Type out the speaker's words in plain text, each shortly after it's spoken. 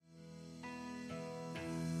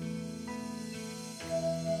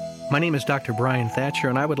My name is Dr. Brian Thatcher,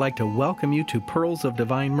 and I would like to welcome you to Pearls of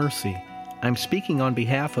Divine Mercy. I'm speaking on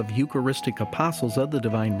behalf of Eucharistic Apostles of the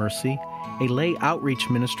Divine Mercy, a lay outreach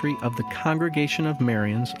ministry of the Congregation of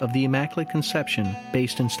Marians of the Immaculate Conception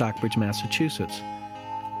based in Stockbridge, Massachusetts.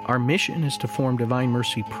 Our mission is to form Divine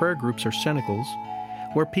Mercy prayer groups or cenacles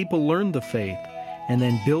where people learn the faith and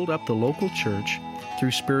then build up the local church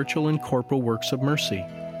through spiritual and corporal works of mercy,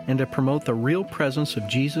 and to promote the real presence of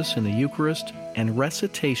Jesus in the Eucharist and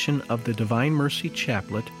recitation of the Divine Mercy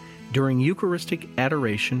Chaplet during Eucharistic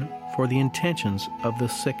adoration for the intentions of the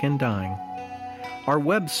sick and dying. Our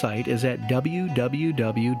website is at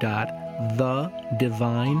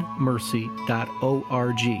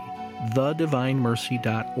www.thedivinemercy.org,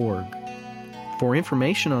 thedivinemercy.org. For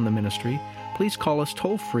information on the ministry, please call us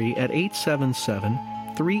toll-free at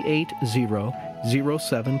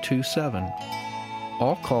 877-380-0727.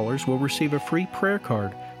 All callers will receive a free prayer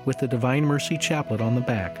card with the Divine Mercy Chaplet on the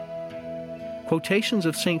back. Quotations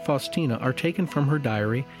of St. Faustina are taken from her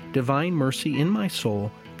diary, Divine Mercy in My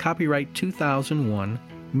Soul, copyright 2001,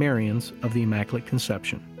 Marians of the Immaculate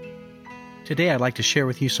Conception. Today I'd like to share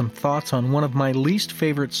with you some thoughts on one of my least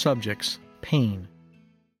favorite subjects, pain.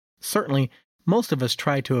 Certainly, most of us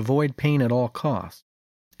try to avoid pain at all costs,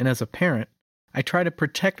 and as a parent, I try to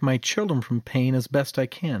protect my children from pain as best I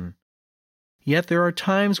can. Yet there are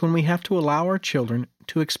times when we have to allow our children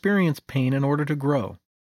to experience pain in order to grow,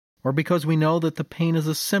 or because we know that the pain is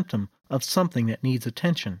a symptom of something that needs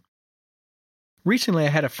attention. Recently I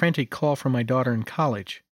had a frantic call from my daughter in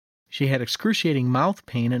college. She had excruciating mouth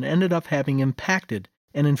pain and ended up having impacted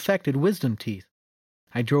and infected wisdom teeth.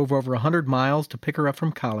 I drove over 100 miles to pick her up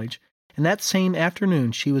from college, and that same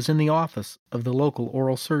afternoon she was in the office of the local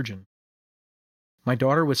oral surgeon. My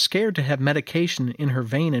daughter was scared to have medication in her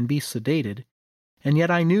vein and be sedated, and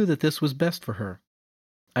yet I knew that this was best for her.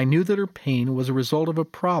 I knew that her pain was a result of a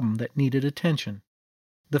problem that needed attention.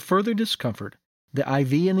 The further discomfort, the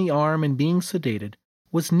IV in the arm and being sedated,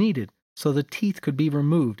 was needed so the teeth could be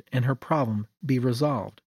removed and her problem be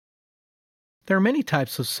resolved. There are many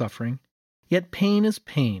types of suffering, yet pain is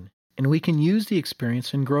pain, and we can use the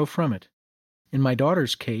experience and grow from it. In my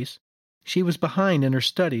daughter's case, she was behind in her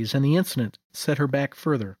studies and the incident set her back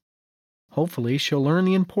further. Hopefully, she'll learn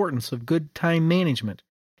the importance of good time management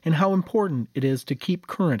and how important it is to keep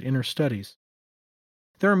current in her studies.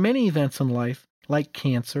 There are many events in life, like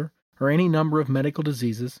cancer or any number of medical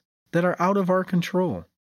diseases, that are out of our control.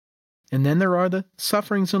 And then there are the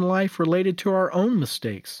sufferings in life related to our own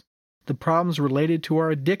mistakes, the problems related to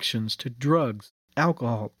our addictions to drugs,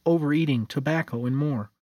 alcohol, overeating, tobacco, and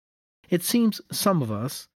more. It seems some of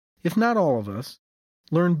us, if not all of us,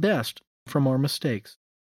 learn best from our mistakes.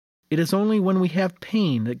 It is only when we have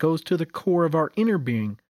pain that goes to the core of our inner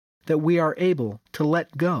being that we are able to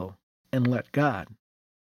let go and let God.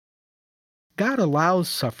 God allows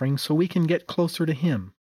suffering so we can get closer to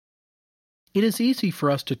Him. It is easy for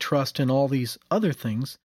us to trust in all these other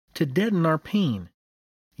things to deaden our pain.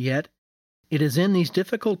 Yet, it is in these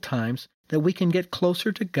difficult times that we can get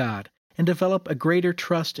closer to God and develop a greater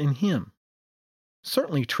trust in Him.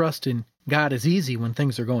 Certainly trust in God is easy when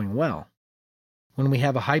things are going well. When we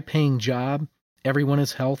have a high-paying job, everyone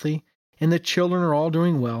is healthy, and the children are all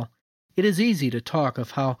doing well, it is easy to talk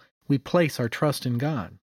of how we place our trust in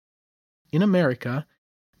God. In America,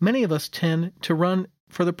 many of us tend to run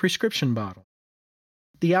for the prescription bottle,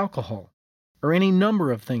 the alcohol, or any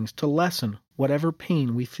number of things to lessen whatever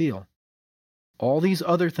pain we feel. All these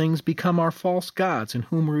other things become our false gods in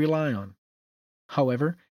whom we rely on.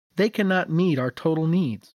 However, they cannot meet our total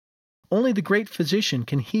needs. Only the great physician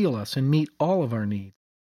can heal us and meet all of our needs.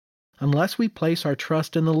 Unless we place our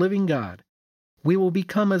trust in the living God, we will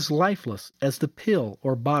become as lifeless as the pill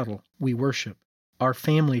or bottle we worship. Our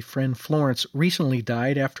family friend Florence recently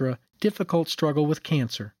died after a difficult struggle with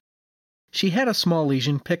cancer. She had a small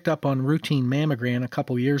lesion picked up on routine mammogram a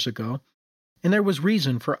couple years ago, and there was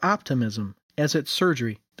reason for optimism, as at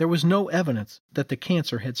surgery there was no evidence that the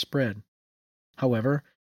cancer had spread. However,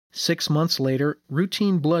 6 months later,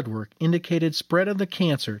 routine blood work indicated spread of the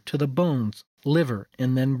cancer to the bones, liver,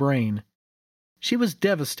 and then brain. She was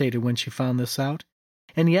devastated when she found this out,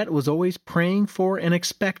 and yet was always praying for and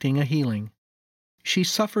expecting a healing. She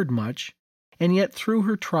suffered much, and yet through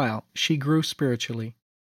her trial she grew spiritually.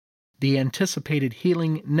 The anticipated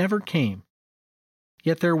healing never came,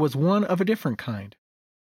 yet there was one of a different kind.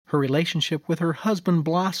 Her relationship with her husband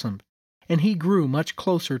blossomed, and he grew much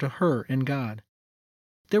closer to her and God.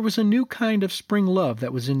 There was a new kind of spring love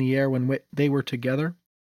that was in the air when they were together,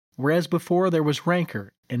 whereas before there was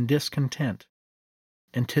rancor and discontent.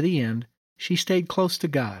 And to the end, she stayed close to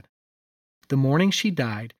God. The morning she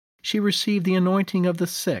died, she received the anointing of the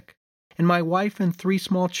sick, and my wife and 3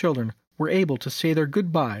 small children were able to say their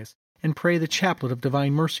goodbyes and pray the chaplet of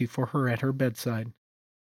divine mercy for her at her bedside.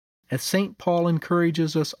 As St. Paul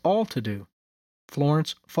encourages us all to do,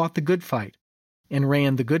 Florence fought the good fight and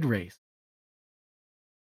ran the good race.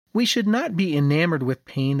 We should not be enamored with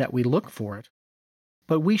pain that we look for it,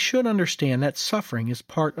 but we should understand that suffering is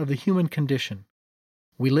part of the human condition.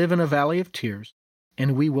 We live in a valley of tears,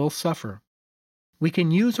 and we will suffer. We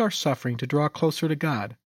can use our suffering to draw closer to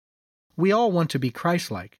God. We all want to be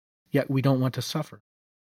Christ-like, yet we don't want to suffer.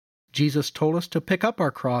 Jesus told us to pick up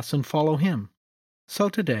our cross and follow Him. So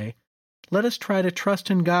today, let us try to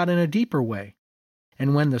trust in God in a deeper way.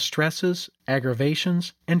 And when the stresses,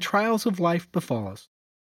 aggravations, and trials of life befall us,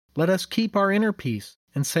 let us keep our inner peace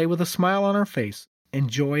and say with a smile on our face and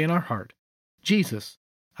joy in our heart, Jesus,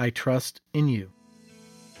 I trust in you.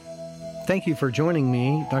 Thank you for joining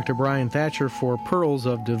me, Dr. Brian Thatcher, for Pearls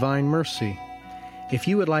of Divine Mercy. If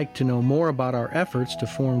you would like to know more about our efforts to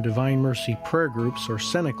form Divine Mercy prayer groups or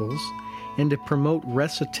cenacles, and to promote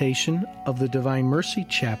recitation of the Divine Mercy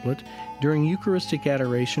Chaplet during Eucharistic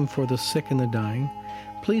adoration for the sick and the dying,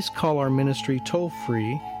 please call our ministry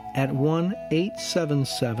toll-free at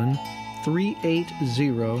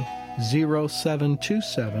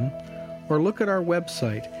 1-877-380-0727 or look at our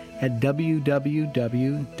website at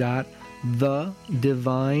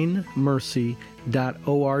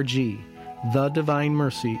www.thedivinemercy.org,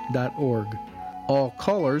 thedivinemercy.org. All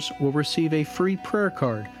callers will receive a free prayer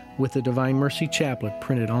card with the Divine Mercy Chaplet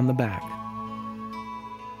printed on the back.